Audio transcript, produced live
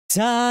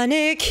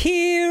Sonic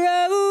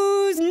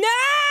Heroes,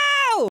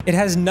 no! It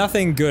has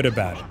nothing good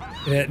about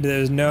it.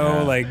 There's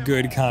no, like,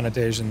 good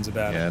connotations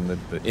about it. Yeah, and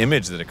the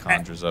image that it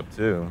conjures up,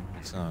 too.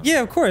 So.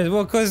 Yeah, of course.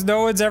 Well, because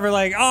no one's ever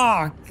like,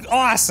 oh,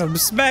 awesome,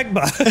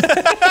 Smegma.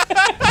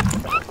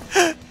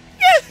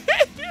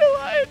 You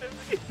lied to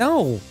me.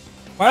 No.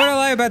 Why would I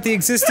lie about the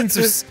existence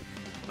of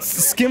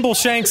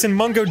Skimbleshanks and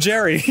Mungo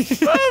Jerry?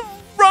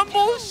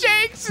 Rumble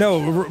Shanks? No,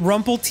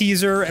 Rumple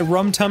Teaser,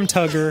 Rum Tum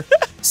Tugger,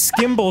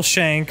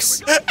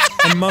 Skimbleshanks,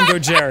 and Mungo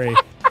Jerry.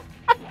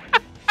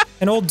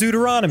 And old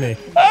Deuteronomy.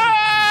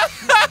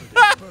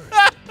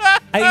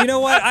 You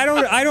know what?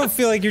 I don't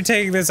feel like you're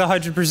taking this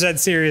 100%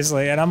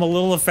 seriously, and I'm a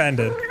little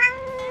offended.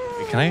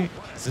 Wait, can I?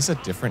 Is this a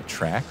different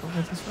track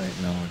over this way?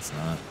 No, it's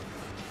not.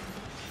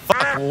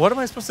 Fuck! What am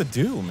I supposed to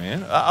do,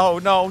 man? Oh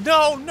no!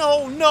 No!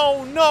 No!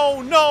 No!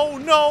 No!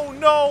 No! No!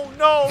 No!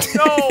 No!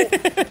 No!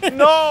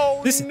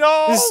 No! This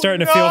is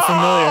starting to feel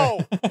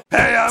familiar.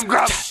 Hey, I'm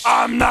Grumps.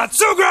 I'm not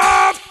so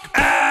Grump,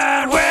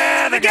 and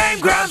we're the Game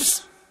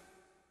Grumps.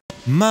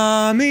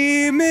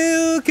 Mommy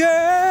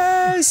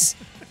Milkers!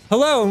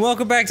 Hello and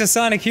welcome back to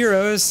Sonic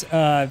Heroes.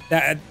 Aaron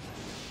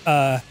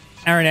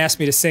asked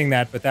me to sing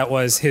that, but that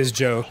was his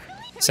joke.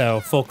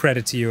 So full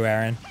credit to you,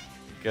 Aaron.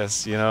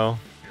 Guess you know.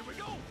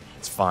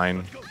 It's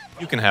fine.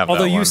 You can have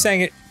Although that you one.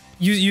 sang it,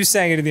 you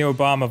sang it in the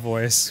Obama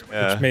voice,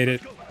 Yeah. which made it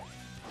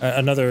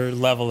another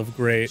level of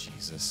great.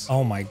 Jesus.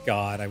 Oh my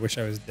God! I wish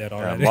I was dead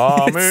already.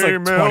 Mommy It's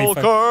like 25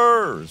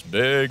 Milkers,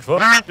 big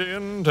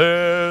fucking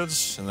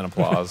tits, and then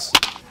applause.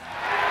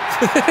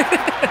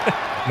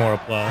 more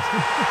applause.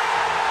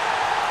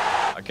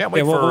 I can't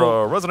wait Yeah,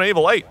 for Resident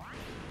Evil 8.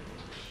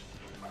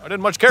 I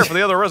didn't much care for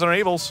the other Resident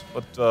Evils,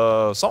 but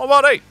something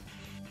about 8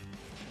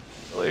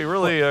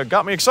 really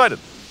got me excited.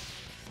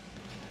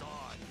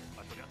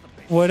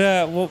 What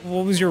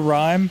was your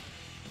rhyme?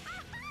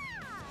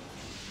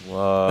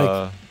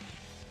 Like,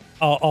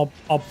 I'll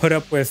put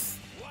up with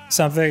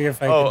something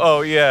if I.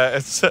 Oh yeah,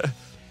 it's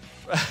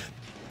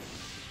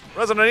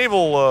Resident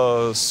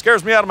Evil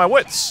scares me out of my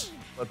wits,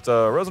 but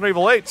Resident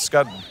Evil 8's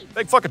got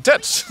big fucking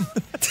tits.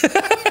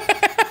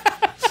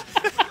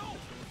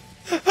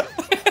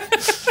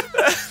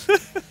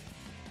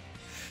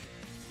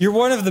 You're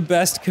one of the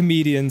best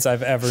comedians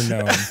I've ever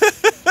known.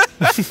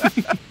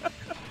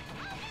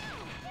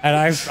 And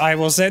I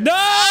will say, no!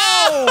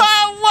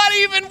 What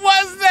even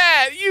was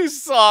that? You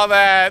saw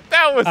that.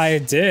 That was... I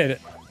did.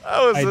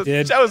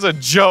 That was a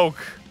joke.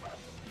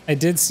 I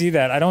did see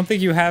that. I don't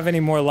think you have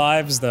any more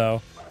lives,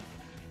 though.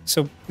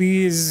 So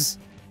please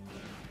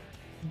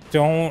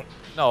don't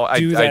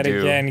do that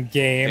again,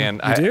 game.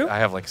 And you do? I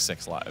have like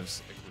 6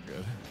 lives. We're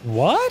good.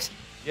 What?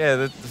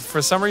 Yeah,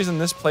 for some reason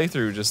this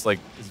playthrough just like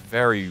is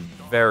very,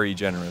 very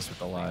generous with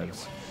the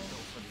lives.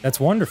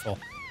 That's wonderful.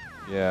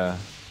 Yeah.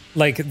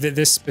 Like the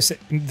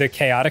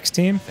Chaotix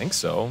team? I think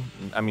so.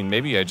 I mean,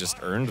 maybe I just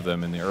earned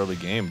them in the early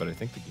game, but I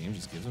think the game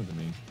just gives them to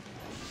me.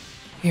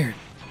 Weird.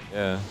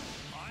 Yeah.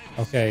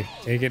 Okay,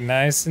 take it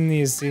nice and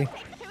easy.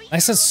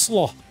 Nice and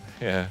slow.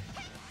 Yeah.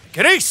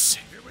 Take it easy!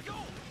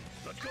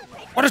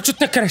 Why don't you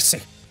take it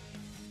easy?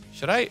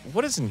 Should I?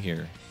 What is in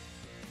here?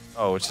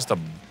 Oh, it's just a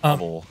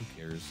bubble. Who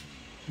cares?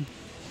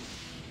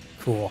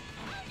 Cool.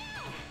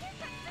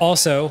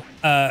 Also,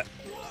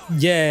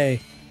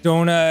 yay.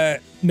 Don't,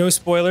 no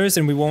spoilers,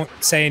 and we won't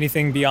say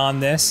anything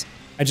beyond this.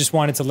 I just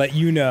wanted to let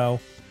you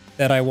know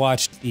that I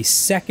watched the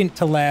second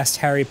to last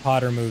Harry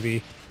Potter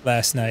movie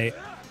last night.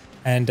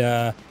 And,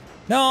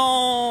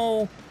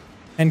 no!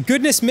 And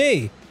goodness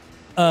me,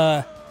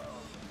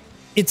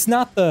 it's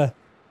not the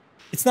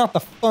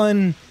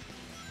fun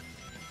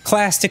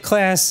class to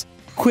class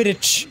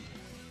Quidditch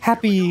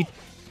happy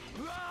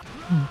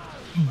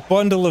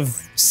bundle of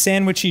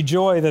sandwichy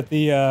joy that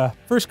the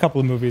first couple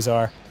of movies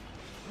are.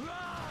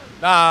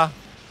 Nah.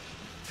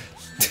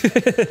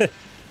 That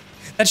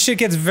shit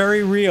gets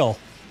very real.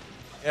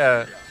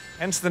 Yeah.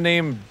 Hence the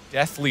name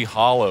Deathly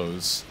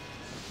Hollows.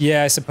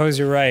 Yeah, I suppose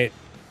you're right.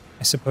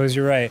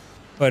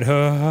 But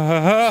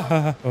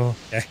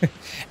okay.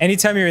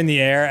 Anytime you're in the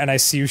air and I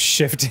see you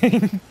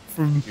shifting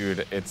from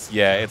Dude, it's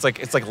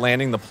like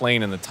landing the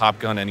plane in the Top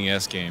Gun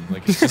NES game.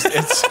 Like it's just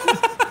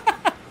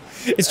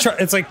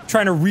it's like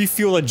trying to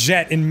refuel a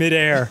jet in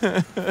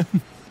midair.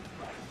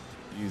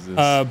 Jesus.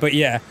 But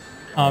yeah.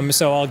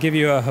 So I'll give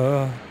you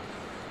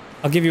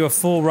a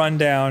full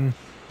rundown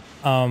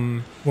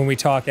when we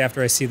talk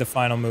after I see the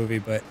final movie,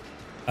 but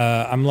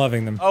I'm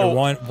loving them. Oh.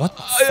 What the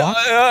fuck?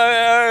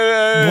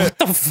 What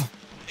the fuck?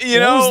 You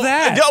What know, was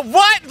that?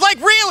 What? Like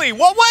really?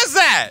 What was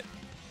that?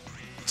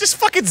 Just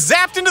fucking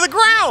zapped into the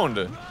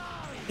ground.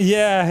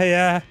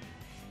 Yeah.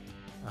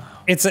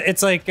 It's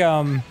like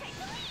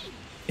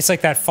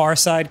that Far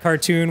Side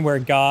cartoon where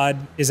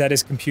God is at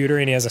his computer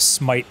and he has a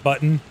smite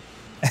button.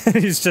 And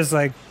he's just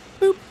like,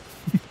 boop.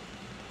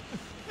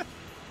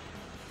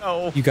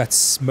 No. You got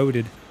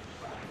smoted.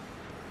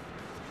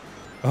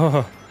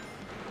 Oh.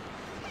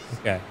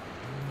 Okay.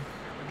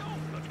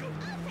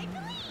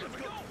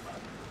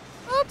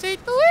 I'll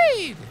take the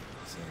lead.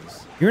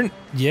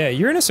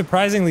 You're in a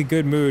surprisingly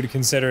good mood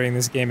considering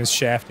this game is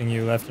shafting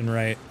you left and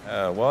right.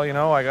 Well, you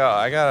know, I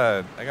got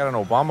an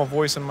Obama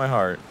voice in my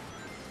heart.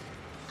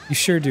 You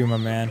sure do, my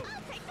man.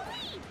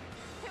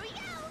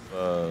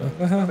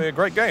 It'll be a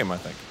great game, I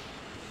think.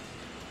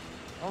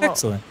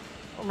 Excellent.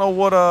 I don't know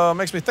what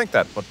makes me think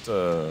that, but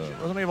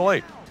Resident Evil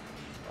 8.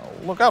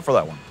 I'll look out for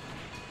that one.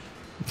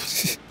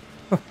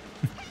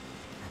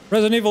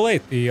 Resident Evil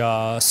 8, the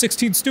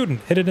 16th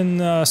student hid it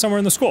in somewhere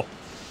in the school.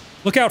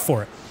 Look out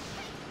for it.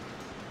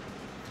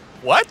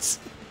 What?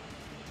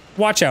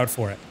 Watch out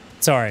for it.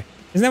 Sorry.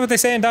 Isn't that what they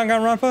say in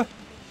Danganronpa?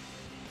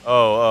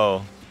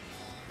 Oh.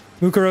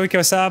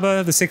 Mukuroiko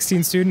Saba, the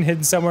 16th student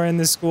hidden somewhere in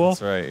this school.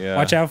 That's right, yeah.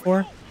 Watch out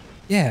for?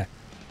 Yeah.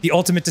 The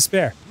ultimate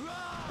despair.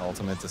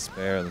 Ultimate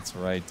despair, that's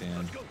right,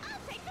 Dan.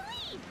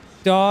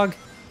 Dog,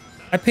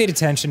 I paid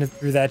attention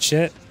through that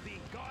shit.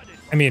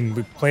 I mean,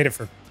 we played it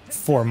for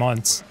 4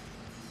 months.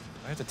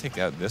 I have to take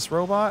out this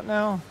robot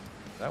now?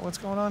 Is that what's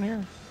going on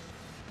here?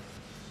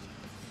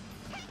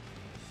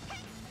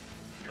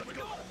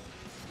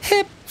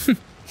 Hip!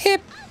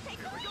 Hip!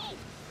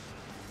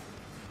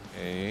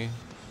 Okay.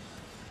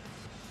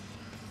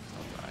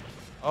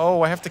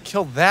 Oh, I have to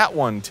kill that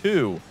one,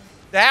 too.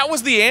 That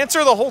was the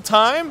answer the whole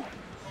time?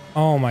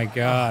 Oh my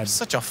god. I'm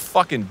such a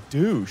fucking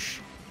douche.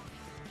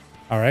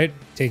 Alright,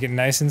 take it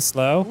nice and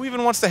slow. Who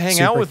even wants to hang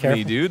Super out with me,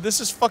 careful. dude?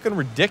 This is fucking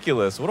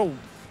ridiculous. What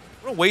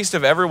a waste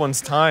of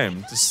everyone's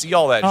time to see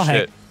all that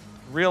shit.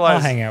 Realize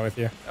I'll hang out with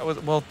you. That was,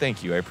 well,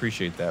 thank you. I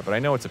appreciate that, but I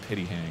know it's a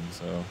pity hang,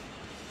 so.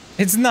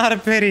 It's not a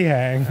pity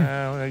hang.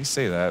 Well, you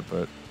say that,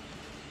 but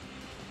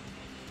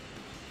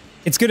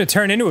It's gonna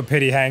turn into a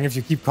pity hang if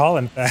you keep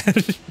calling it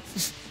that.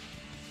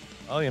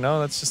 well, you know,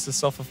 that's just a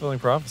self-fulfilling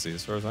prophecy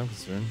as far as I'm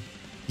concerned.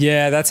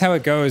 Yeah, that's how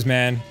it goes,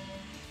 man.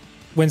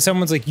 When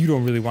someone's like, you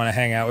don't really want to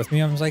hang out with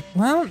me, I'm like,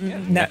 well,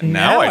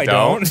 now I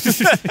don't.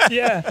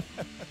 Yeah.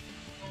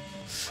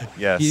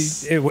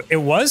 Yes.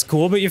 It was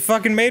cool, but you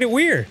fucking made it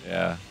weird.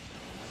 Yeah.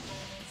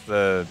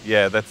 That's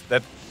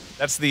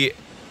the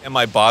am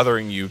I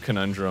bothering you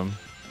conundrum.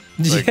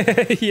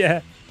 Like,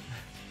 yeah.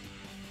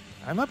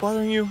 Am I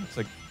bothering you? It's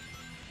like,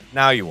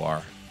 now you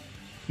are.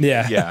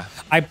 Yeah. Yeah.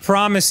 I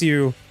promise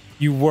you,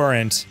 you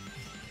weren't.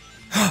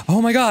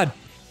 Oh my god.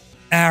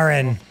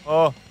 Aaron.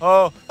 Oh.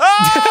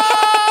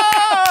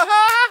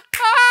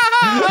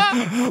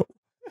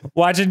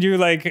 Watching you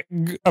like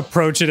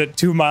approach it at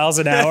 2 miles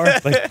an hour.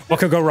 Like, what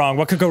could go wrong?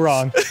 What could go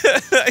wrong?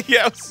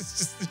 Yeah, I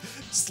was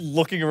just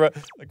looking around,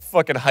 like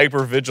fucking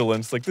hyper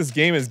vigilance. Like, this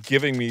game is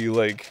giving me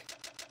like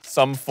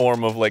some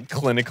form of like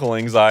clinical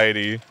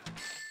anxiety.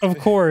 Of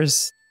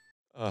course.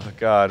 Oh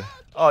god.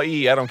 Oh,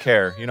 I don't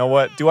care. You know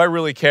what? Do I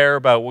really care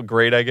about what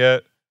grade I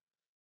get?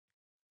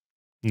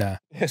 Nah.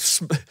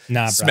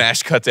 Nah, bro.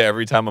 Smash cut to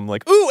every time I'm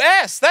like, ooh,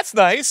 S, that's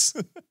nice.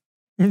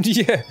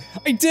 Yeah,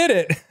 I did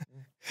it.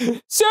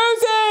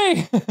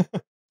 Susie!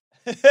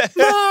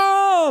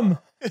 Mom!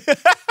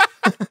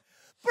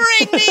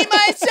 Bring me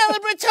my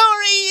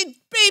celebratory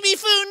baby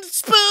foon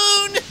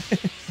spoon.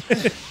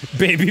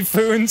 Baby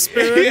foon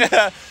spoon?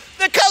 Yeah,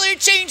 the color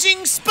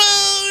changing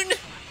spoon.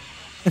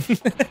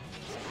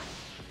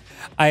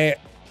 I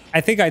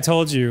think I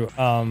told you,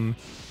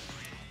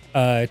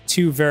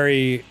 two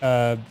very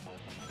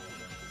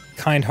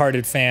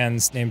kind-hearted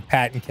fans named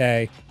Pat and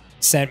Kay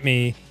sent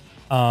me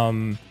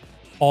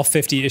all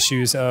 50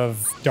 issues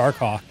of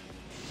Darkhawk,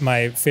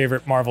 my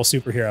favorite Marvel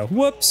superhero.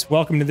 Whoops,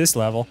 welcome to this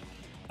level.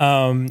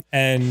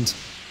 And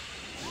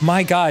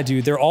my god,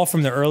 dude, they're all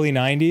from the early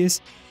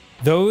 90s.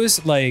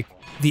 Those, like,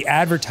 the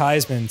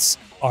advertisements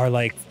are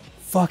like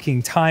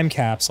fucking time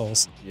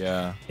capsules.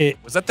 Yeah.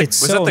 Was that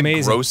the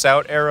amazing. Gross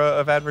out era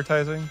of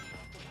advertising?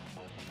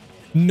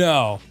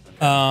 No.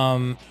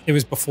 It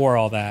was before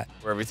all that.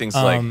 Where everything's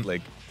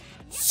like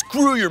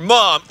screw your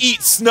mom,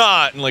 eat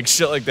snot, and like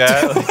shit like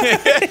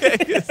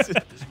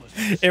that.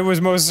 It was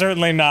most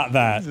certainly not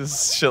that.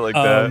 Just shit like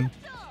that.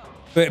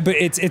 But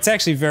it's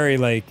actually very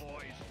like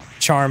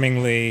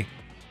charmingly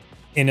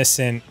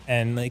innocent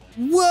and like,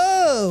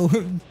 whoa,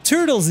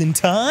 turtles in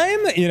time,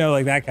 you know,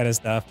 like that kind of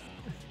stuff.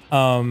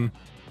 And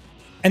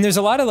there's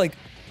a lot of like,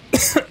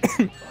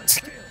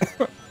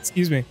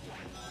 excuse me.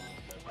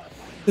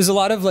 There's a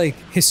lot of like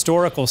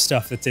historical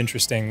stuff that's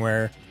interesting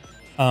where,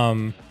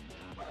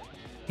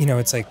 you know,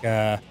 it's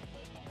like,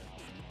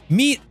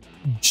 meet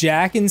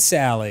Jack and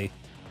Sally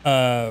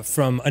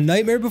from A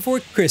Nightmare Before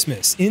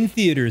Christmas in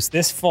theaters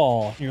this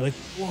fall. And you're like,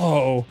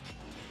 whoa,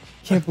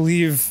 can't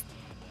believe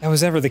that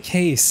was ever the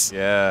case.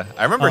 Yeah,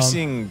 I remember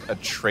seeing a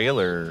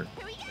trailer,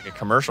 like a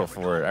commercial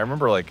for it. I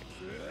remember like,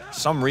 for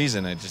some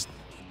reason, I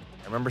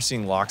remember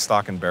seeing Lock,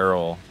 Stock, and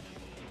Barrel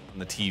on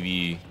the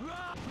TV.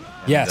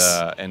 And,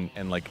 yes.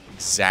 And like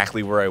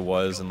exactly where I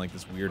was in like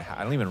this weird,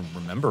 I don't even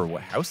remember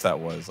what house that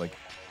was. Like,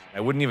 I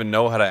wouldn't even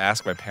know how to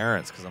ask my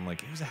parents because I'm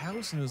like, it was a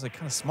house and it was like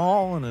kind of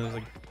small and it was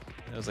like.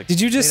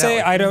 Did you just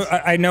say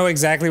I know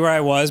exactly where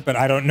I was, but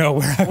I don't know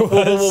where I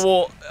was?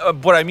 Well,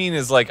 what I mean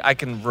is like I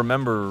can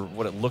remember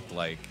what it looked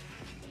like.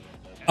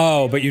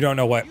 Oh, but you don't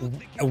know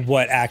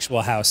what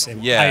actual house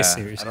in Yeah, I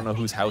see. I don't know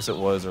whose house it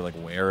was or like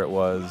where it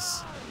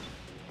was.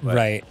 But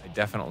Right. I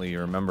definitely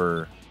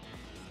remember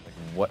like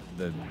what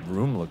the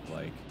room looked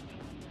like.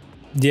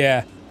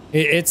 Yeah,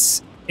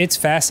 it's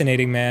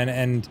fascinating, man.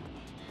 And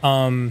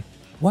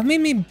what made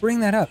me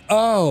bring that up?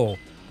 Oh,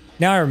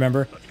 now I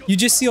remember. You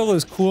just see all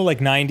those cool like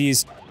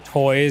 90s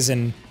toys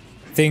and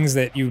things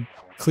that you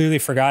clearly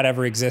forgot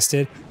ever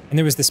existed. And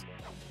there was this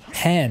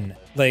pen,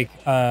 like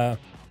it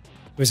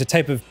was a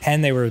type of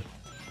pen they were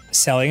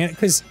selling it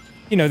because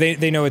you know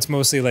they know it's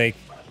mostly like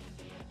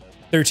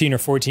 13 or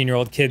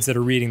 14-year-old kids that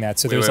are reading that.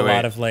 So there's a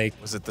lot of like.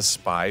 Was it the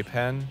spy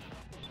pen?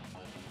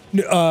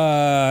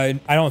 I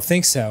don't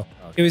think so.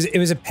 Okay. It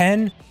was a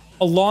pen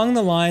along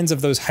the lines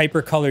of those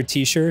hyper-colored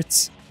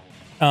T-shirts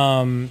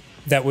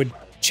that would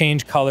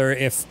change color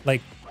if,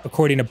 like,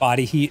 according to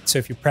body heat. So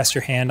if you press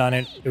your hand on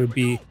it, it would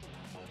be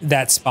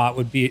that spot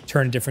would be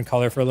turn a different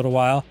color for a little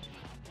while.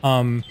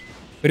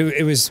 But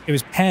it was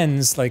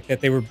pens like that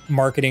they were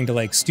marketing to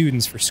like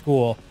students for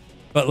school.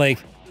 But like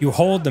you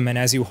hold them, and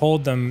as you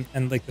hold them,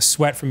 and like the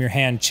sweat from your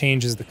hand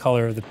changes the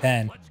color of the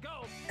pen.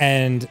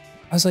 And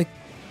I was like,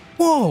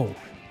 whoa.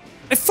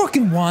 I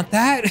fucking want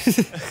that.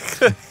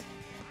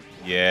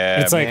 Yeah,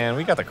 it's like, man,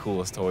 we got the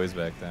coolest toys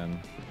back then.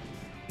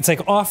 It's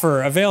like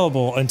offer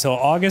available until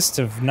August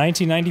of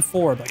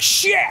 1994. I'm like,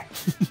 shit!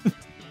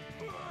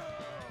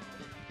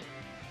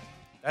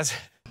 That's,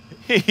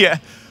 yeah.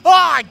 Oh,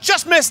 I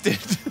just missed it!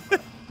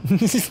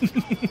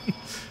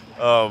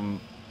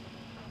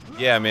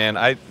 Yeah,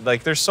 man,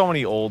 there's so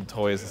many old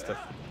toys and stuff.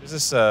 There's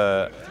this,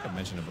 I think I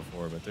mentioned it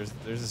before, but there's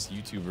this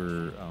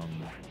YouTuber,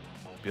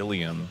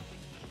 Billiam,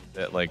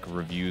 that like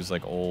reviews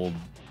like old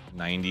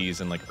 90s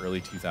and like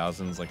early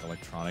 2000s like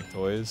electronic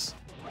toys.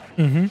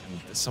 Mm-hmm. And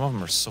some of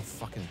them are so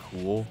fucking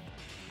cool.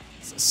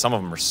 Some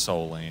of them are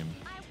so lame.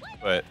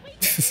 But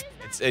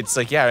it's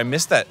like, yeah, I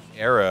miss that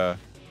era.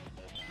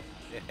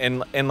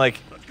 And like,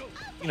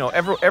 you know,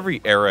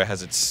 every era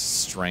has its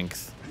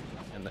strength.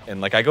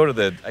 And like I'll go to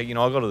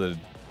the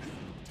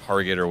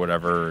Target or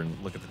whatever and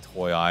look at the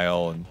toy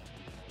aisle and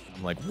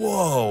I'm like,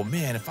 whoa,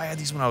 man, if I had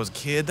these when I was a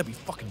kid, that'd be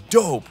fucking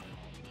dope.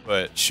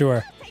 But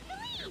sure.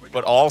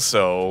 But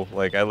also,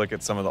 like, I look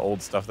at some of the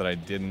old stuff that I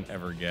didn't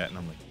ever get, and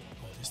I'm like,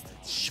 oh, this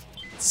shit's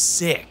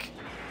sick.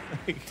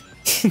 Like,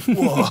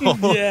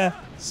 whoa. Yeah.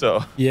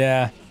 So.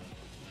 Yeah.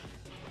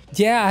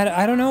 Yeah,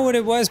 I don't know what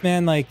it was,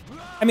 man. Like,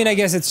 I mean, I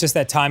guess it's just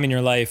that time in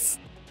your life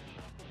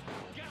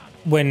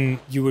when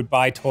you would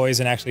buy toys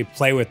and actually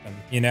play with them,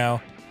 you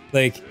know?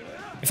 Like,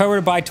 if I were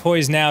to buy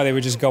toys now, they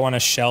would just go on a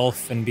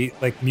shelf and be,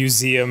 like,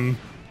 museum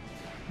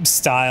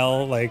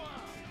style, like,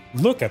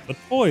 look at the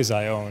toys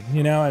I own,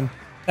 you know? And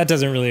that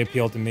doesn't really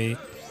appeal to me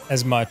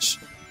as much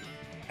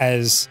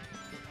as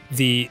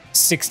the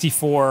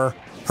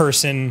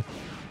 64-person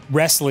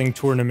wrestling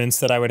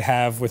tournaments that I would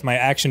have with my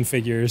action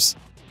figures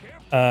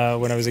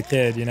when I was a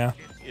kid, you know?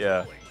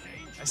 Yeah.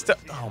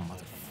 Oh,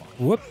 motherfucker.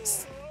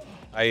 Whoops.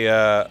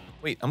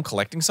 Wait, I'm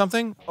collecting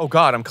something? Oh,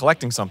 God, I'm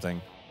collecting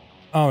something.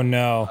 Oh,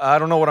 no. I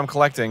don't know what I'm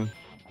collecting.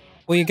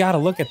 Well, you gotta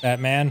look at that,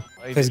 man.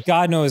 Because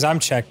God knows I'm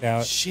checked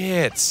out.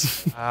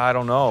 Shit. I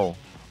don't know.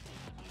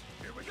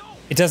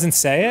 It doesn't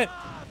say it?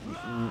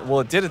 Well,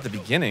 it did at the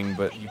beginning,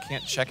 but you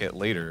can't check it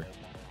later.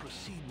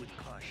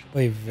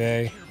 Oy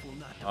vey.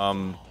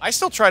 I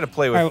still try to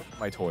play with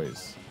my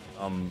toys.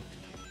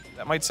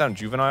 That might sound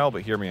juvenile,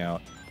 but hear me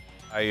out.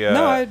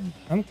 No,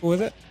 I'm cool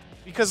with it.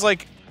 Because,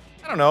 like,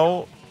 I don't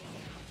know,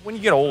 when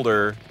you get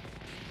older,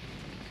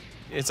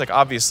 it's like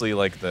obviously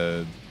like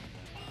the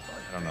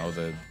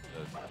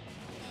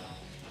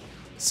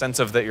sense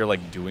of that you're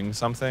like doing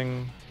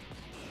something.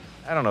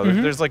 I don't know.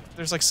 Mm-hmm.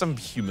 There's like some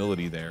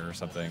humility there or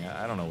something.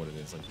 I don't know what it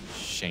is. Like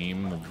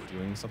shame of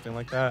doing something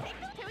like that.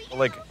 But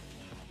like,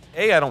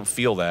 A, I don't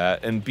feel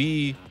that, and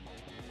B,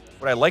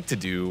 what I like to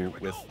do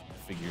with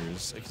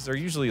figures, because they're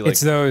usually like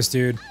it's those,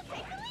 dude.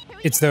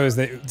 It's those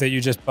that you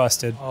just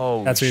busted.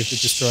 Oh, that's what you have to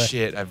destroy.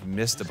 Shit, I've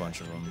missed a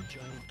bunch of them.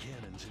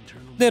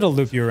 It'll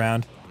loop you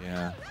around.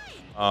 Yeah.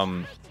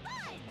 But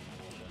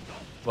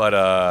what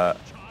was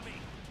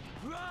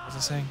I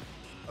saying?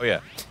 Oh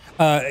yeah.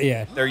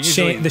 Yeah. They're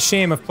usually the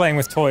shame of playing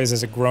with toys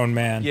as a grown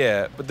man.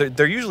 Yeah, but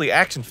they're usually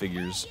action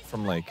figures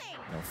from like,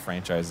 you know,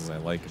 franchises I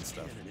like and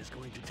stuff.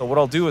 So what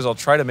I'll do is I'll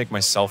try to make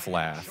myself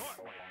laugh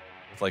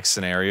with like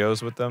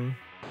scenarios with them.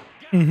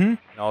 Mm-hmm. And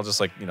I'll just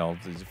like, you know,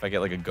 if I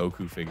get like a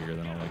Goku figure,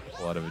 then I'll like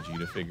pull out a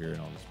Vegeta figure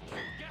and I'll just be like,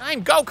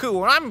 I'm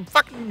Goku and I'm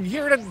fucking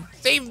here to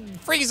save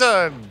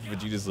Frieza. And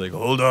Vegeta's like,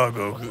 hold on,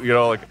 Goku. You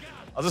know, like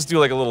I'll just do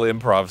like a little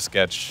improv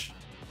sketch,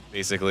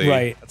 basically.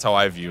 Right. That's how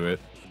I view it.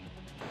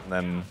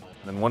 And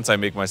then once I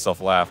make myself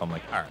laugh, I'm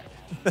like, all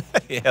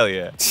right, hell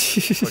yeah,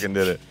 fucking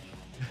did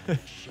it.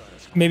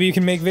 Maybe you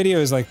can make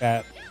videos like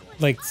that,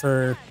 like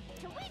for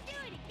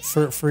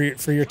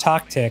your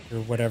talk tick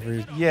or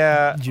whatever.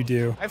 Yeah, you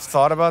do. I've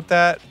thought about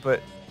that,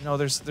 but you know,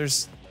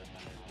 there's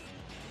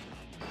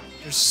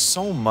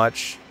so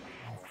much.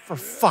 Oh, for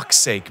fuck's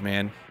sake,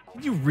 man!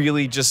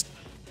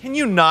 Can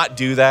you not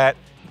do that?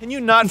 Can you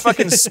not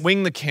fucking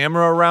swing the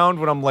camera around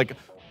when I'm like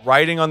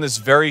riding on this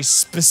very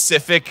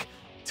specific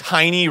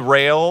tiny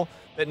rail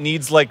that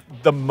needs like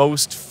the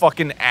most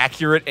fucking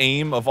accurate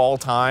aim of all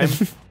time?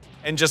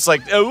 and just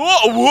like,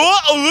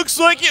 what? Looks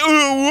like it,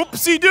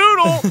 whoopsie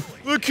doodle.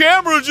 The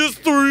camera just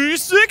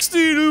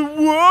 360.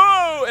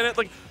 Whoa! And it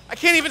like, I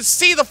can't even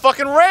see the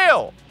fucking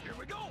rail.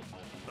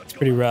 It's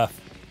pretty rough.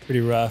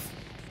 Pretty rough.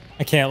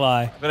 I can't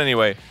lie. But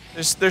anyway,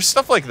 there's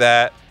stuff like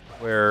that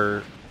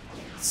where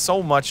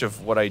so much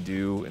of what I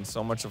do and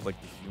so much of like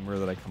the humor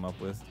that I come up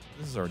with,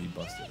 this is already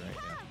busted,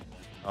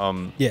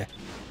 right? Yeah.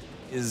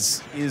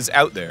 Is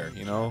out there,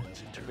 you know?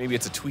 Maybe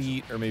it's a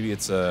tweet, or maybe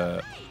it's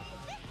a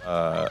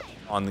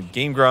on the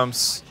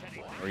GameGrumps,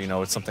 or you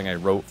know, it's something I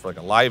wrote for like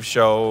a live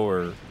show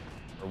or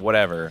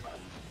whatever.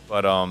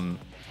 But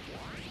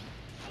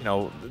you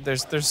know,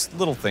 there's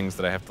little things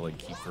that I have to like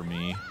keep for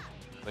me.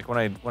 Like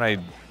when I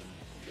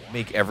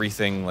make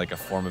everything like a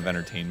form of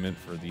entertainment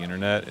for the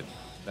internet,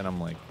 then I'm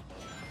like,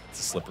 it's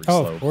a slippery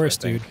slope. Oh, of course,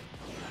 dude.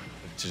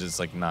 To just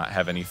like not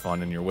have any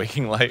fun in your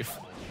waking life,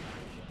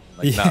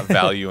 like not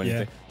value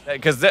anything.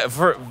 Because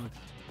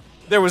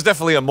there was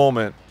definitely a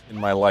moment in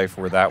my life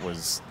where that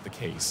was the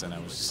case, and I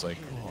was just like,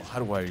 oh, how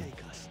do I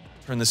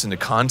turn this into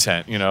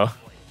content, you know?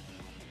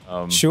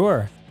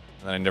 Sure.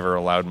 And then I never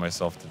allowed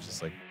myself to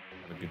just like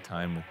have a good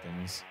time with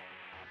things.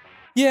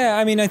 Yeah,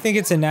 I mean, I think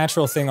it's a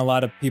natural thing a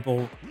lot of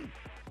people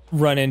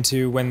run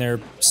into when they're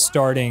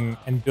starting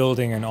and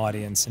building an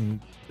audience and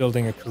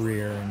building a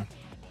career,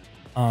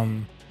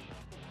 and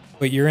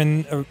but you're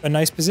in a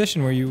nice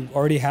position where you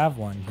already have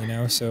one, you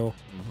know, so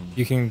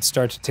you can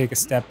start to take a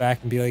step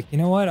back and be like, you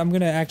know what, I'm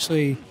gonna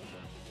actually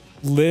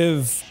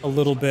live a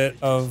little bit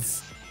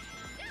of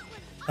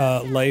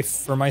life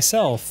for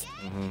myself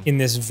in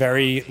this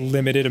very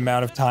limited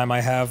amount of time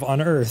I have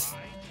on Earth.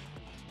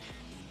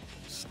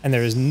 And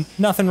there is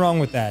nothing wrong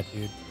with that,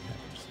 dude.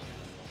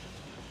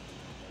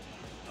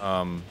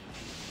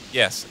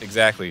 Yes,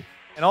 exactly.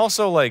 And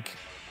also, like,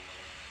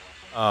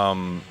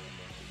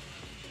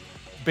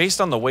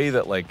 based on the way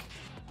that, like,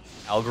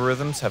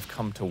 algorithms have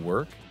come to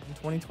work in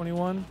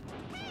 2021,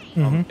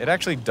 it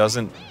actually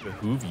doesn't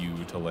behoove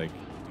you to, like,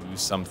 do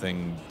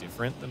something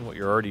different than what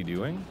you're already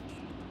doing.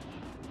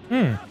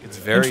 It's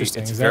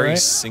very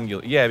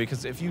singular. Yeah,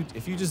 because if you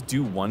just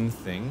do one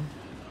thing,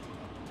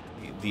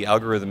 the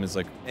algorithm is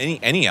like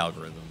any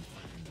algorithm,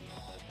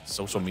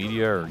 social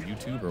media or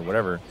YouTube or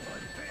whatever,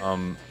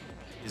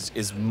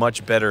 is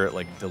much better at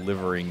like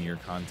delivering your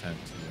content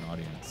to an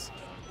audience.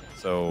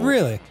 So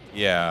really,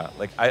 yeah,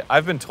 like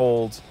I've been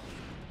told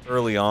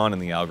early on in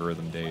the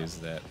algorithm days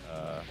that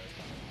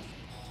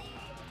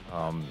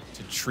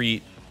to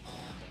treat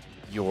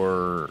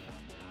your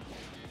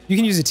you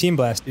can use a Team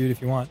Blast, dude,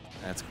 if you want.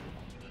 That's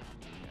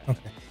cool.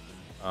 Okay.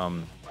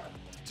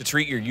 To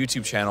treat your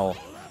YouTube channel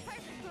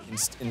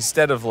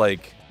instead of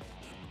like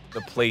the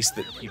place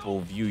that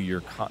people view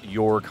your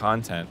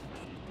content,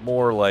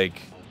 more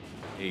like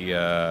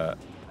a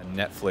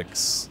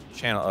Netflix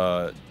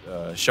channel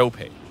show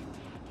page.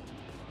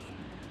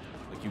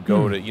 Like you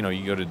go to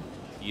you go to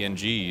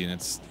TNG and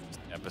it's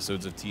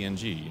episodes of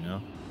TNG, you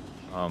know.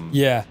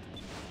 Yeah.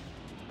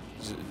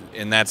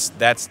 And that's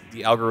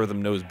the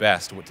algorithm knows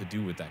best what to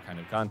do with that kind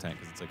of content,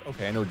 because it's like,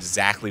 okay, I know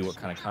exactly what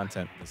kind of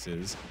content this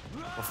is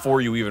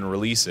before you even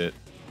release it,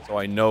 so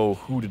I know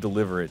who to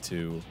deliver it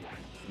to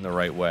in the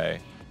right way,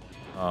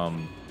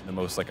 the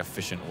most like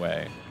efficient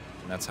way,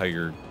 and that's how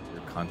your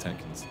content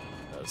can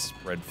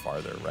spread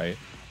farther, right?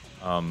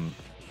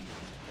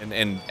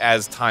 And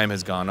as time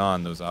has gone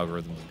on, those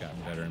algorithms have gotten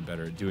better and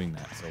better at doing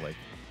that. So like,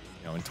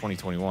 you know, in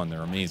 2021,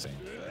 they're amazing.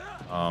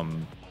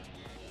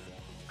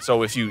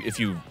 So if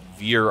you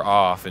veer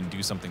off and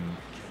do something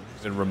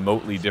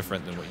remotely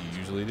different than what you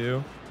usually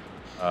do,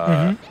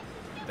 then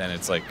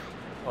it's like,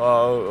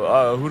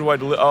 who do I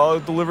deliver? I'll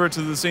deliver it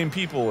to the same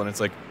people, and it's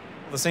like,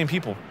 well, the same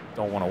people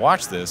don't want to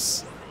watch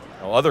this.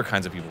 You know, other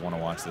kinds of people want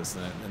to watch this,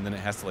 and then it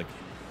has to like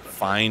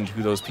find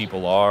who those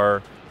people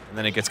are, and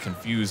then it gets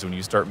confused when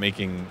you start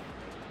making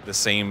the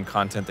same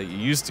content that you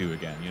used to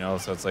again. You know,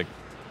 so it's like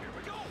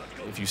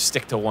if you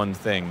stick to one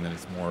thing, then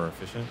it's more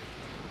efficient.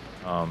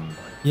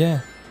 Yeah.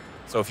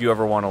 So if you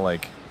ever want to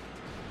like,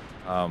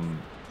 I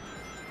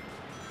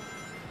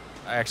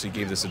actually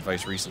gave this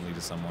advice recently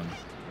to someone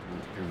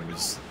who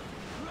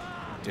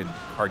did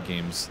card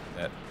games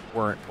that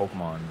weren't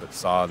Pokemon, but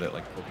saw that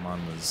like Pokemon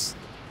was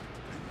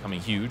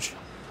becoming huge.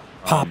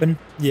 Popping.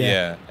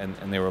 Yeah.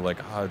 And they were like,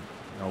 you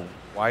know,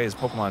 why is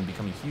Pokemon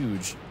becoming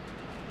huge?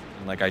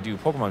 And like I do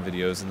Pokemon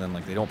videos and then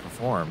like they don't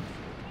perform.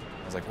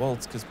 I was like, well,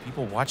 it's because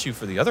people watch you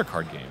for the other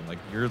card game. Like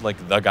you're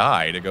like the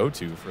guy to go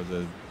to for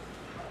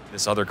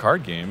this other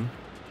card game.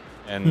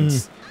 And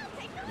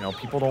you know,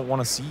 people don't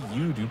want to see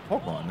you do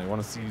Pokemon. They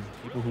want to see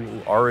people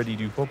who already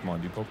do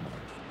Pokemon do Pokemon.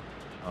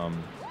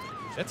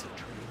 Shit.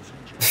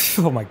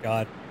 Oh my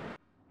god,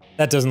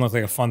 that doesn't look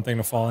like a fun thing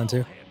to fall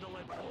into.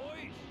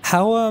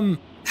 How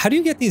do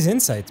you get these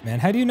insights, man?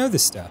 How do you know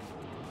this stuff?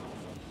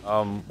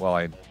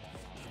 Well, you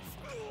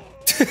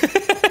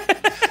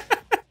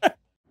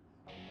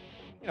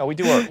know, we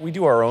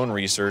do our own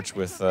research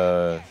with you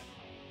know,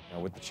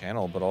 with the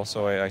channel, but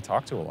also I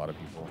talk to a lot of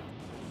people.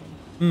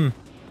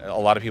 A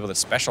lot of people that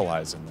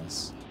specialize in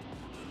this.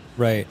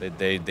 Right.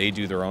 They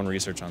do their own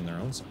research on their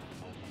own side.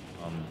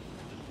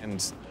 And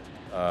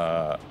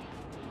to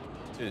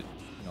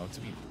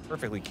be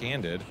perfectly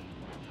candid,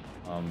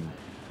 I don't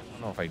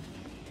know if I don't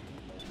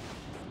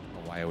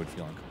know why I would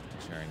feel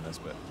uncomfortable sharing this,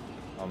 but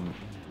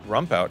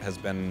Grump Out has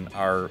been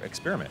our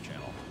experiment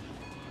channel.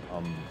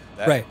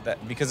 Right.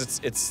 Because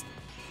it's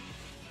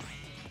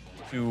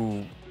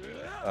to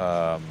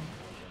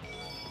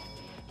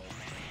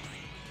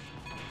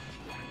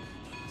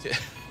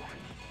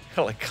kind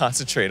of like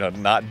concentrate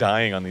on not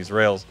dying on these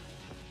rails.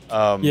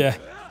 Yeah.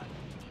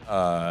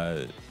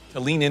 To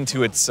lean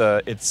into its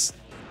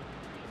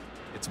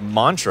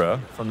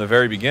mantra from the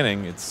very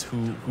beginning. It's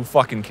who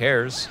fucking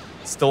cares.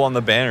 It's still on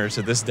the banners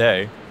to this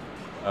day.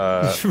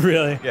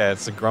 Really? Yeah,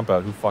 it's a Grump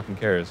Out. Who fucking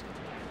cares?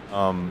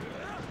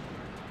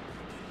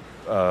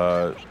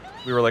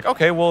 We were like,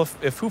 okay, well,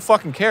 if who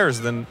fucking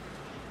cares, then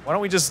why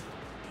don't we just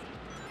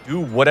do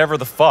whatever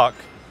the fuck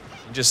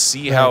and just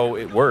see how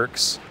it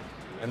works,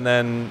 and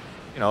then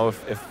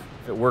if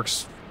it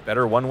works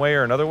better one way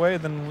or another way,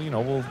 then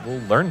we'll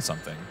learn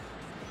something.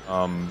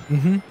 So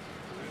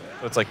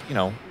it's like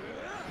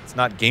it's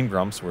not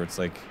GameGrumps where it's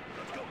like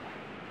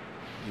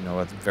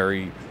it's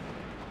very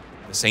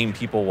the same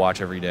people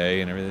watch every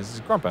day and everything. This is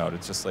Grump Out.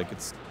 It's just like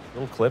it's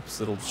little clips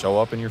that'll show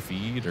up in your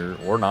feed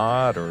or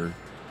not, or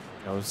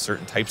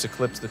certain types of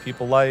clips that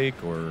people like,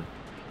 or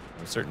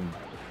certain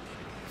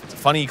if it's a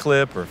funny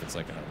clip or if it's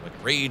like a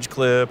rage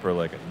clip or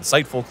like an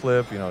insightful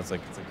clip. It's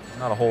like there's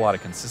not a whole lot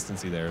of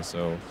consistency there.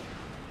 So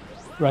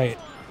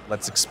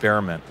let's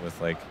experiment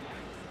with like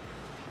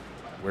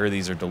where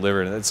these are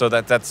delivered. And so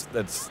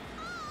that's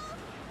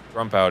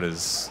Grump Out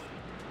is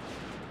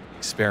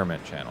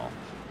experiment channel.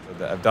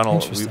 I've done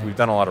we've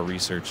done a lot of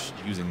research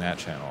using that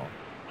channel,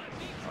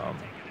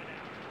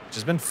 which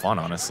has been fun,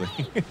 honestly.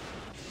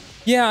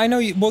 Yeah, I know.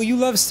 You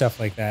love stuff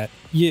like that.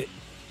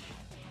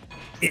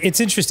 It's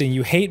interesting.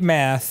 You hate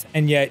math,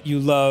 and yet you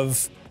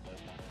love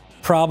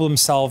problem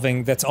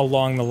solving that's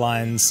along the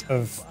lines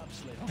of,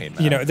 I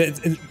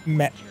hate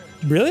math.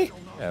 Really?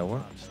 Yeah.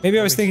 Maybe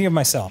I was thinking of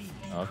myself.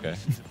 Okay.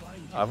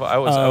 I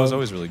was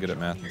always really good at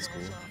math in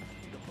school.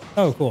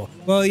 Oh, cool.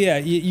 Well, yeah,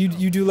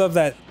 you do love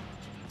that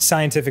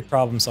scientific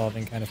problem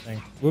solving kind of thing.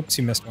 Whoops,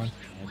 you missed one.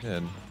 I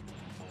did.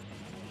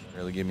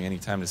 Barely gave me any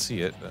time to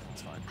see it, but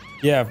it's fine.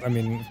 Yeah, I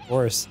mean, of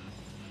course.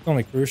 It's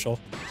only crucial.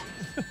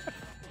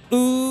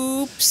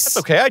 Oops. That's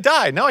okay, I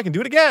died. Now I can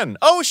do it again.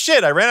 Oh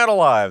shit, I ran out of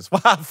lives.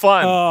 Wow,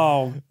 fun.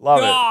 Oh,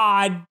 Love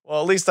God. it.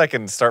 Well, at least I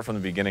can start from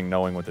the beginning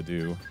knowing what to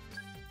do.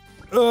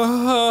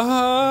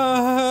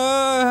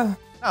 Oh,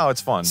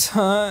 it's fun.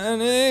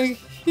 Sonic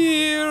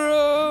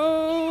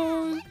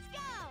Heroes.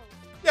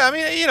 Yeah, I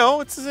mean,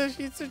 it's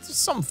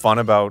something fun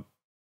about,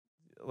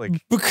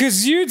 like...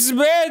 Because you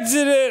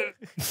invented it!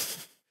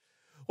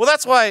 Well,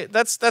 that's why,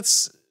 that's the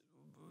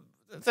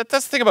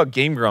thing about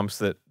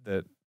GameGrumps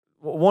that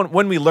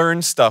when we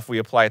learn stuff, we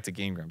apply it to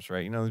GameGrumps,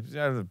 right?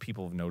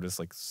 People have noticed,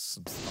 like,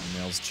 some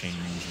thumbnails change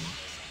and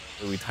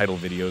the way we title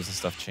videos and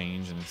stuff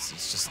change, and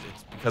it's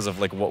because of,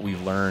 like, what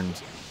we've learned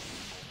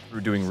through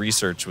doing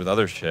research with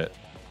other shit.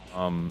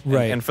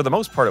 And for the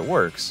most part, it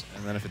works.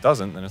 And then if it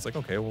doesn't, then it's like,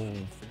 okay, we'll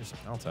figure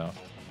something else out.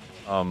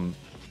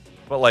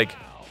 But like,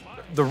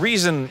 the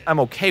reason I'm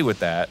okay with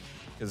that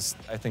is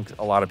I think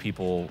a lot of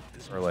people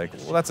are like,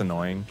 well, that's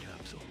annoying.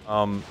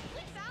 And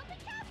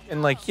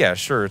like, yeah,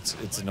 sure,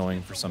 it's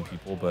annoying for some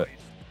people, but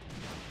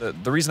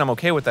the reason I'm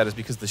okay with that is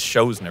because the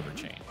show's never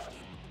changed.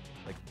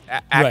 Like,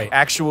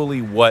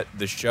 actually, what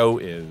the show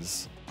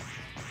is,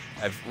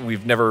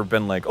 we've never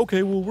been like,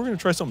 okay, well, we're gonna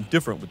try something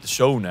different with the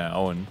show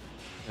now, and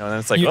and then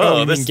it's like, you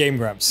mean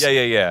GameGrumps?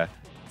 Yeah.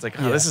 It's like,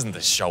 this isn't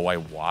the show I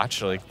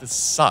watch. Like, this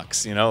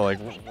sucks, Like,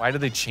 why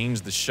did they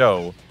change the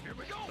show?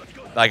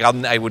 Like, I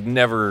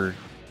never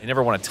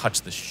want to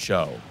touch the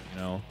show,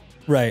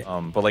 Right.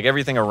 But like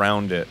everything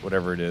around it,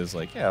 whatever it is,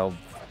 like, yeah, I'll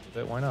do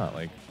it. Why not?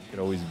 Like, you could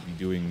always be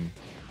doing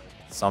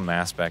some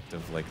aspect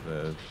of like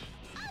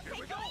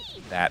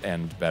that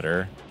end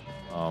better.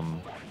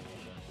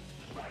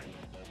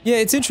 Yeah,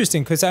 it's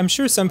interesting because I'm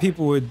sure some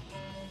people would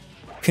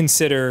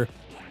consider,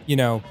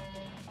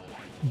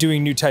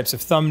 doing new types of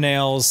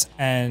thumbnails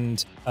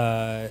and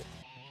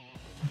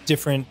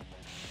different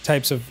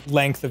types of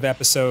length of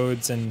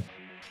episodes and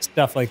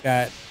stuff like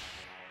that,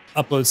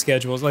 upload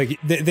schedules. Like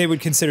they would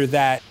consider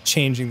that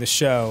changing the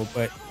show,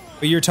 but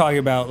you're talking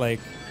about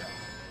like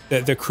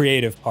the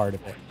creative part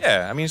of it.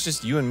 Yeah, I mean, it's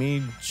just you and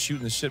me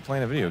shooting the shit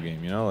playing a video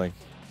game, like.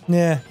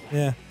 Yeah.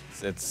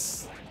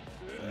 It's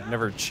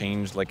never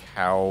changed like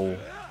how.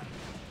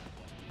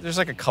 There's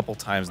like a couple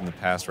times in the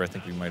past where I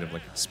think we might have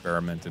like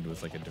experimented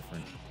with like a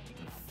different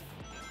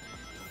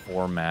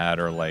format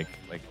or like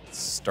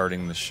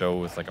starting the show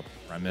with like a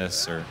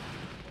premise, or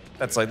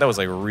that was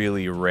like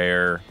really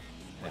rare.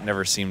 It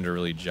never seemed to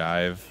really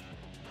jive.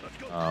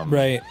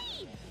 Right.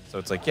 So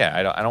it's like, yeah,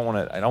 I don't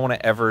want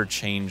to ever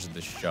change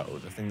the show.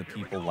 The thing that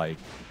people like,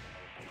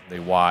 they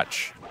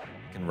watch,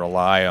 can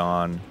rely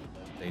on,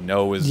 they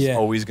know is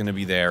always going to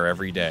be there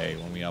every day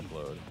when we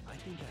upload.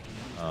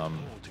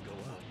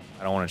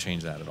 I don't want to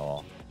change that at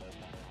all.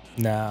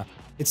 Nah,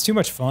 it's too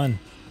much fun.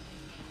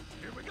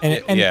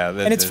 And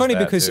it's funny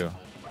because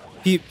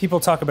people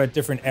talk about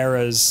different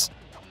eras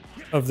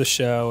of the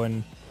show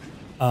and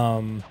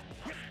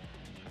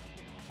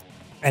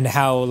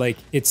how like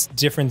it's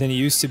different than it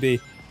used to be.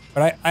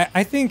 But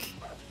I think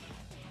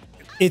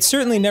it's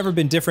certainly never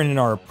been different in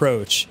our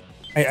approach.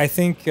 I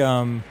think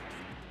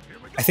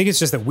it's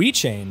just that we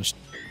changed.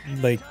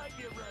 Like,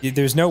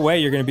 there's no way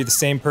you're going to be the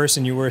same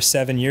person you were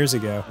 7 years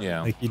ago.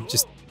 Yeah. Like, you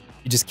just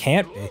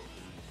can't be.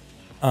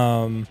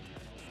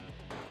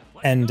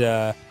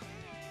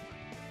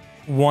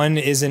 One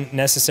isn't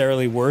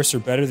necessarily worse or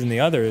better than the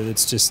other.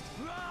 It's just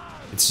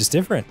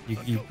different.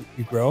 You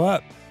grow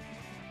up.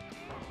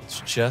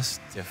 It's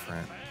just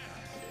different.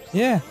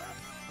 Yeah,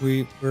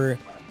 we're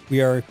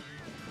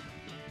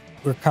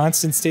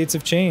constant states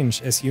of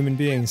change as human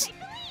beings.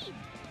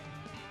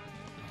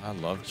 I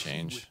love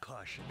change.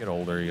 You get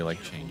older, you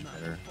like change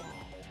better.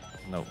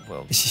 No,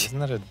 well, isn't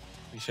that a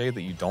cliche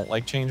that you don't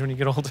like change when you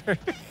get older?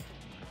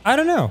 I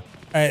don't know.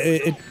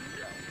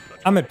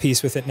 I'm at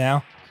peace with it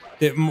now.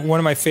 One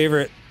of my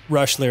favorite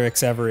Rush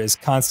lyrics ever is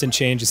 "Constant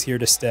change is here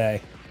to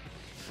stay."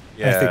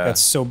 Yeah. And I think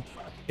that's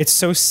it's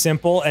so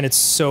simple and it's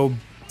so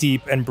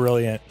deep and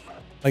brilliant.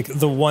 Like,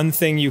 the one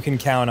thing you can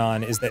count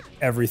on is that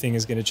everything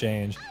is going to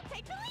change.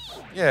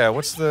 Yeah,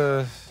 what's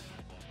the...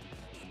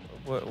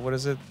 What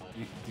is it?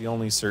 The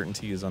only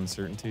certainty is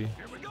uncertainty.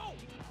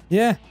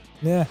 Yeah,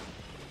 yeah.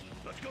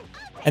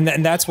 And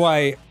that's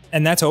why...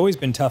 And that's always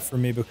been tough for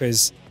me,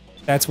 because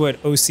that's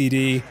what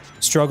OCD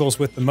struggles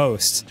with the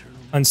most.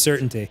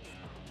 Uncertainty.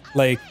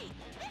 Like,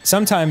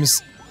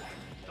 sometimes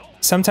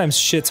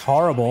shit's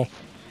horrible,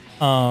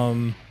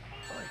 and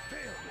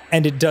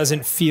it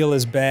doesn't feel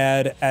as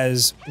bad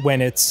as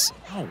when it's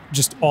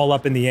just all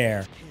up in the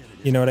air.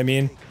 You know what I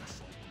mean?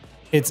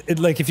 It's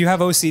like, if you have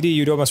OCD,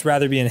 you'd almost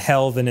rather be in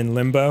hell than in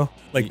limbo,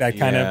 like that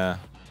kind of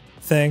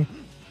thing.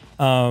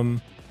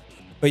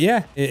 But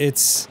yeah,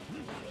 it's,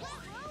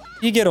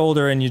 you get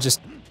older and you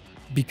just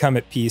become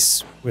at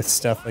peace with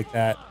stuff like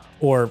that,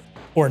 or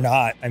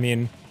not. I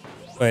mean,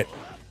 but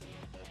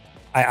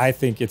I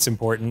think it's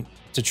important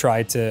to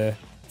try to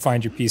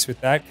find your peace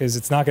with that, because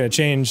it's not going to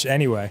change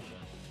anyway.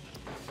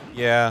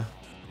 Yeah.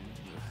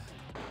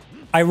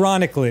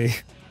 Ironically,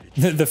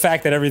 the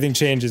fact that everything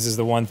changes is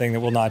the one thing that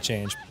will not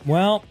change.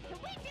 Well,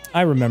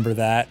 I remember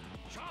that.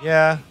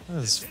 Yeah,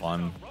 this is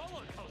fun.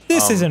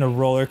 This isn't a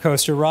roller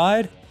coaster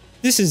ride.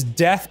 This is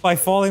death by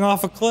falling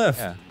off a cliff.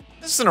 Yeah.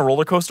 This isn't a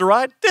roller coaster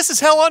ride. This is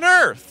hell on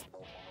earth.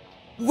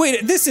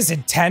 Wait, this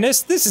isn't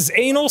tennis. This is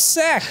anal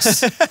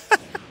sex.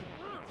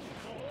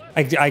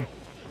 I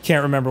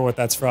can't remember what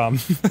that's from.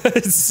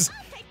 It's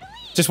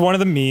just one of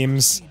the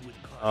memes.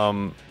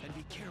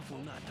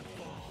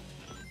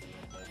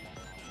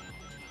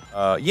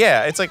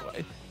 Yeah, it's like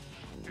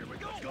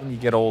when you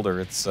get older,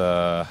 it's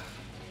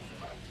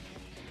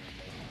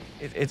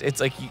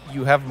like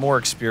you have more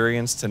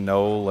experience to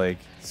know, like,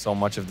 so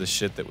much of the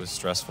shit that was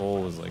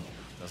stressful was like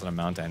doesn't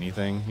amount to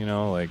anything, you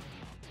know, like.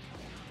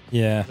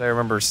 Yeah. I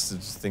remember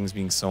things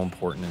being so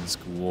important in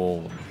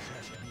school.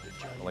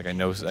 And, like, I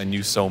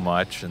knew so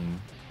much, and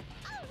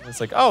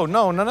it's like, oh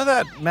no, none of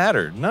that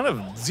mattered.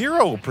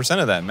 0%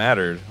 of that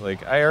mattered.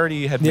 Like, I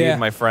already had made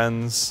my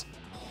friends,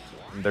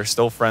 and they're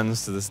still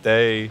friends to this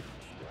day.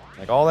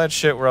 Like, all that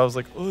shit where I was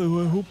like,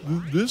 oh, I hope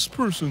this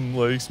person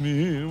likes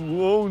me.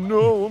 Oh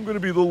no, I'm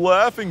gonna be the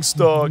laughing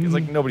stock. It's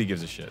like, nobody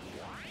gives a shit.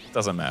 It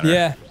doesn't matter.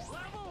 Yeah.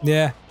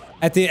 Yeah.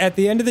 At the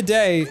end of the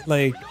day,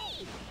 like,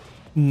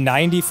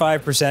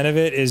 95% of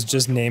it is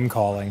just name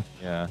calling.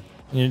 Yeah.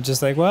 And you're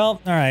just like,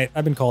 well, all right,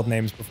 I've been called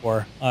names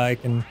before. I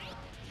can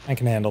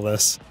handle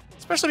this.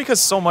 Especially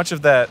because so much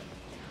of that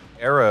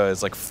era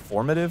is like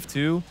formative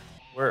too,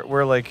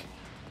 where like,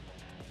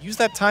 use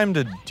that time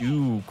to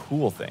do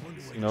cool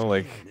things, you know,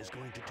 like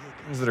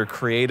things that are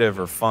creative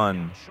or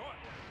fun,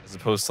 as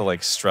opposed to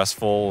like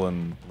stressful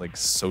and like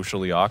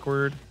socially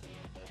awkward.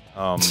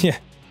 Yeah.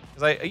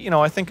 Because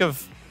I think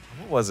of,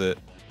 what was it?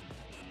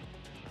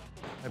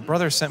 My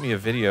brother sent me a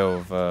video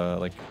of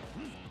like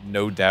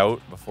No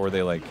Doubt before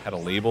they like had a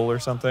label or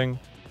something.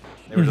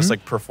 They were just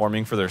like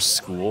performing for their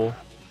school.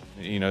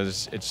 You know,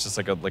 it's just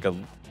like a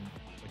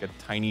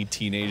tiny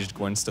teenaged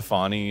Gwen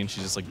Stefani, and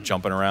she's just like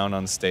jumping around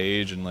on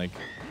stage, and like,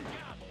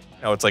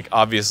 you know, it's like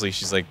obviously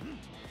she's like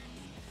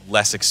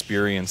less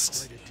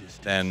experienced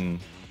than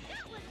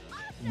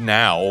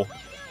now.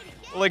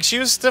 Like, she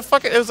was still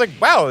fucking. It was like,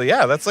 wow,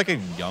 yeah, that's like a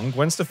young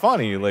Gwen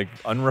Stefani, like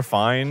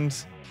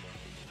unrefined,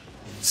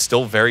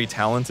 still very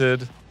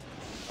talented.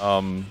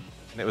 And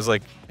it was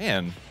like,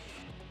 man,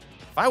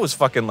 if I was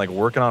fucking like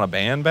working on a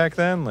band back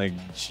then, like,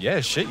 yeah,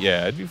 shit,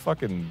 yeah, I'd be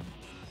fucking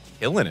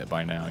killing it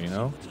by now, you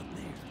know?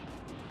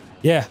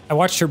 Yeah, I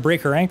watched her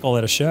break her ankle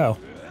at a show.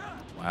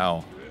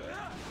 Wow.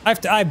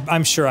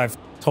 I'm sure I've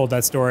told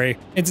that story.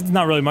 It's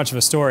not really much of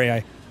a story.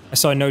 I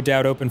saw No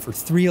Doubt open for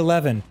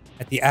 311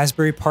 at the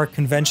Asbury Park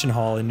Convention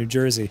Hall in New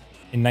Jersey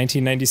in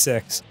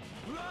 1996.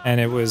 And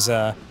it was,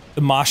 the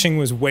moshing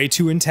was way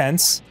too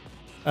intense.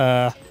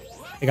 I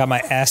got my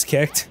ass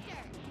kicked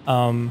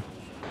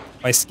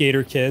by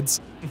skater kids.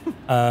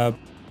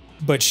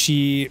 But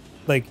she,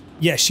 like,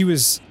 yeah, she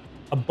was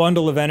a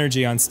bundle of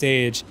energy on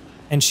stage.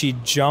 and she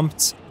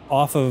jumped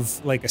off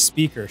of like a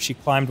speaker. She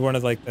climbed one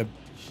of like the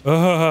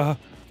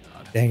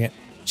dang it.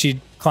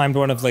 She climbed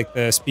one of like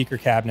the speaker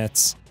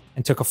cabinets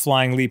and took a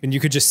flying leap, and you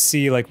could just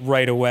see like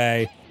right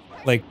away,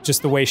 like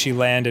just the way she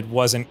landed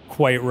wasn't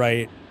quite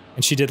right,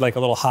 and she did like a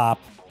little hop,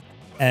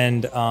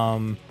 and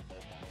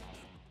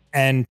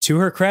to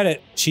her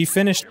credit, she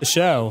finished the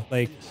show.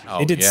 Like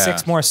they did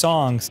 6 more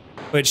songs,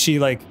 but she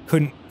like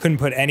couldn't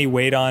put any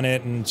weight on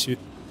it, and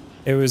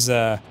I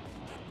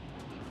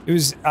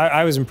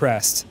was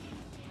impressed.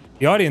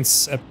 The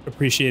audience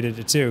appreciated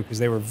it too because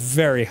they were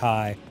very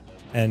high,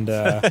 and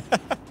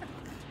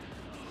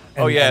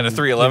oh yeah, at a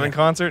 311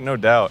 concert, no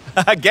doubt.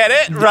 Get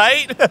it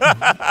right?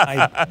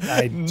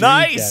 I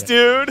nice,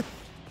 dude.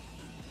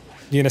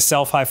 You gonna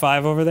self high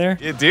five over there?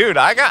 Yeah, dude,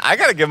 I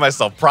gotta give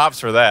myself props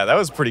for that. That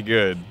was pretty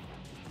good.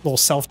 Little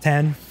self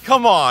 10.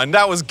 Come on,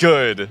 that was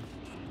good.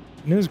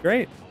 It was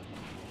great.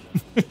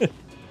 But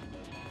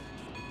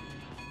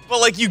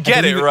like, you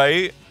get it,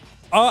 right?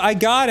 Oh, I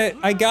got it.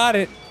 I got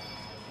it.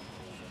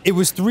 It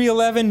was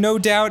 311, no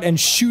doubt, and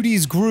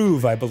Shooty's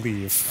Groove, I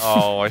believe.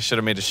 Oh, I should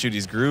have made a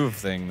Shooty's Groove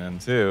thing then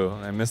too.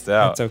 I missed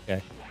out. That's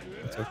okay.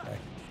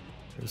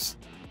 That's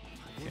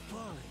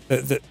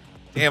okay.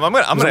 Damn, I'm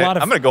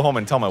gonna go home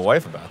and tell my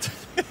wife about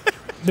it.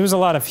 There was a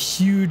lot of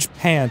huge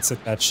pants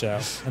at that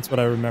show. That's what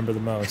I remember the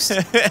most.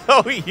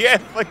 Oh yeah,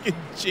 fucking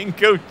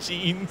Jinko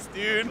jeans,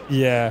 dude.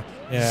 Yeah,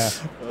 yeah.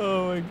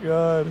 Oh my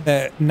god.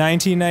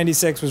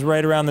 1996 was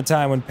right around the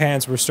time when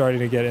pants were starting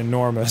to get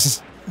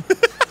enormous.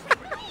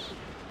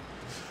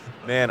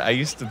 Man, I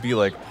used to be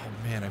like, oh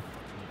man, I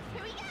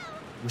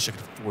wish I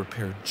could afford a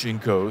pair of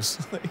Jinkos.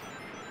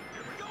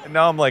 And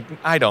now I'm like,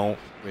 I don't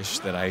wish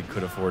that I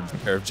could afford a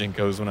pair of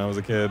Jinkos when I was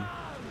a kid.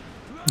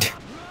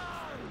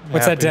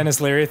 What's that Dennis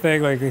Leary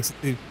thing? Like,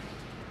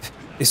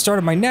 they start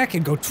at my neck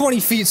and go 20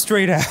 feet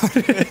straight out.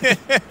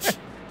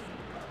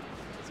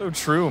 So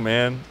true,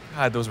 man.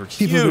 God, those were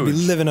huge. People would be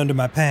living under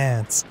my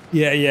pants.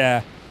 Yeah,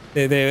 yeah.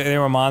 They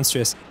were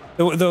monstrous.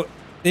 Though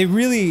they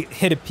really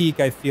hit a peak,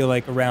 I feel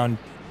like, around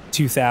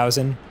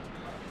 2000.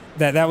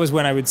 That was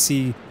when I would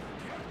see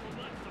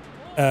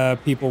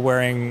people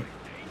wearing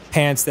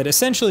pants that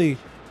essentially,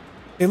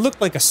 they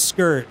looked like a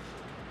skirt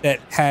that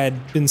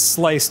had been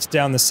sliced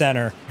down the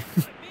center.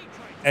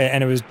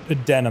 And it was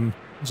denim,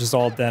 just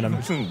all denim.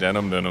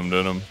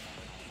 Denim.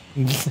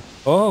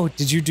 Oh,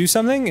 did you do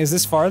something? Is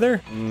this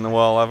farther?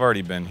 Well, I've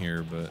already been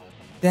here, but...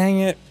 Dang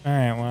it. All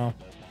right, well.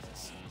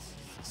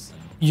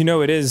 You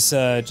know it is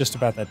just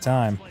about that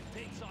time.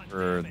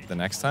 For the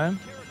next time?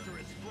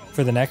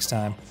 For the next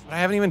time. But I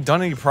haven't even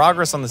done any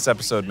progress on this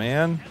episode,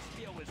 man.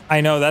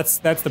 I know, that's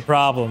the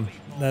problem.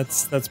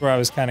 That's where I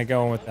was kind of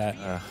going with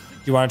that.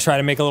 You want to try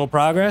to make a little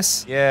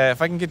progress? Yeah,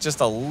 if I can get just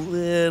a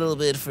little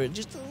bit further.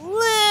 Just a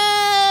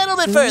little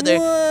bit further.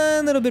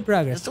 One little bit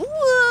progress. Just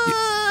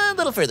one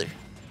little further.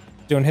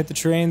 Don't hit the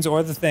trains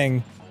or the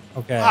thing.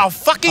 Okay. Oh,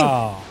 fucking...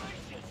 Oh.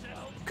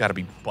 You gotta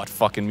be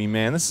butt-fucking me,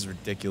 man. This is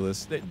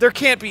ridiculous. There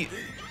can't be...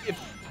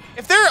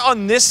 If they're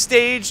on this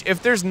stage,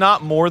 if there's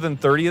not more than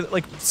 30...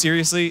 Like,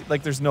 seriously?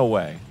 Like, there's no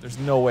way. There's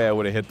no way I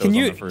would have hit those on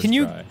the first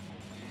try.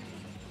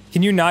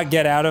 Can you not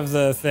get out of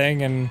the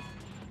thing and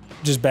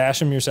just bash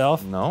them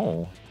yourself?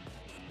 No.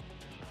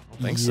 I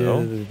don't think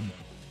so.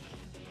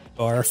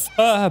 Barf.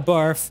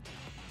 Barf.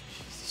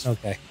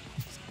 Okay.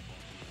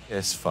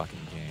 This fucking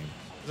game.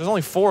 There's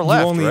only 4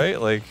 left, right?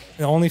 Like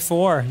only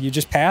 4. You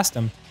just passed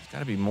them. There's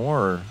gotta be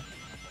more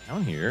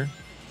down here.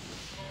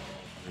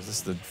 Or is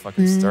this the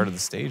fucking start of the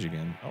stage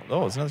again?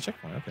 Oh, it's another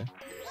checkpoint. Okay.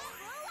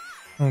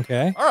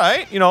 Okay. All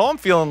right. You know, I'm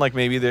feeling like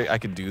maybe I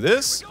could do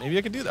this. Maybe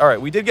I could do that. All right,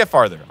 we did get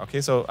farther.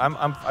 Okay, so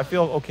I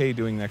feel okay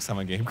doing next time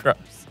on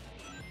GameGrumps.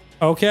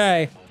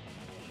 Okay.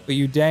 But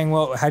you dang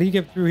well. How do you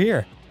get through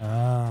here?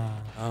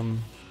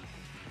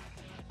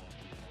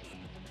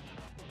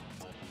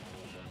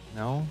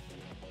 No.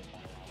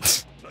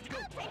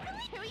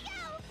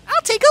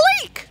 I'll take a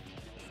leak.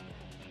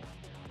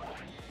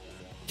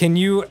 Can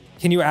you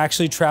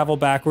actually travel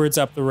backwards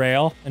up the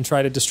rail and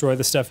try to destroy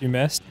the stuff you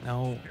missed?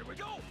 No.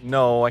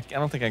 No, I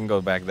don't think I can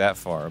go back that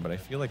far, but I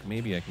feel like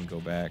maybe I can go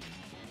back.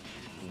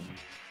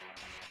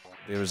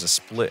 There was a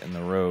split in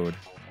the road.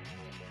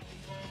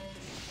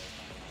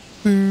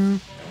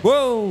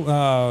 Whoa!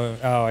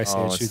 Oh, I see.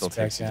 It shoots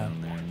back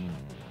down. There.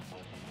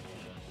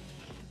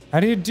 How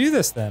do you do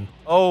this then?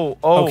 Oh!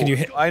 Can you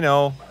hit? I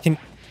know. Can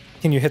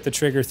you hit the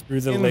trigger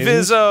through the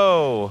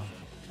Inviso!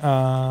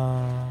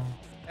 lasers?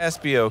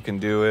 SBO can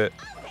do it.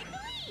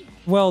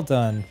 Well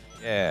done.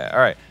 Yeah. All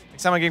right.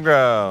 Next time on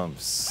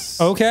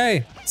GameGrumps.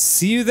 Okay.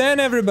 See you then,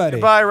 everybody.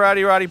 Goodbye,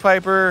 Roddy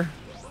Piper.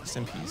 Rest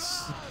in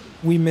peace.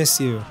 We miss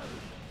you.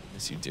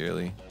 Miss you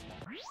dearly.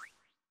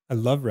 I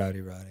love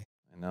Rowdy. I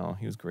know.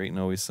 He was great and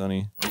Always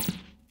Sunny.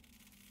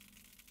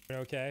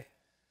 Okay.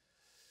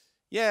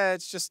 Yeah,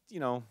 it's just, you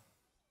know,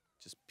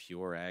 just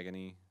pure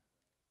agony.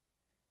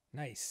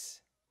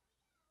 Nice.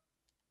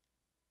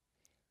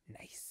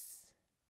 Nice.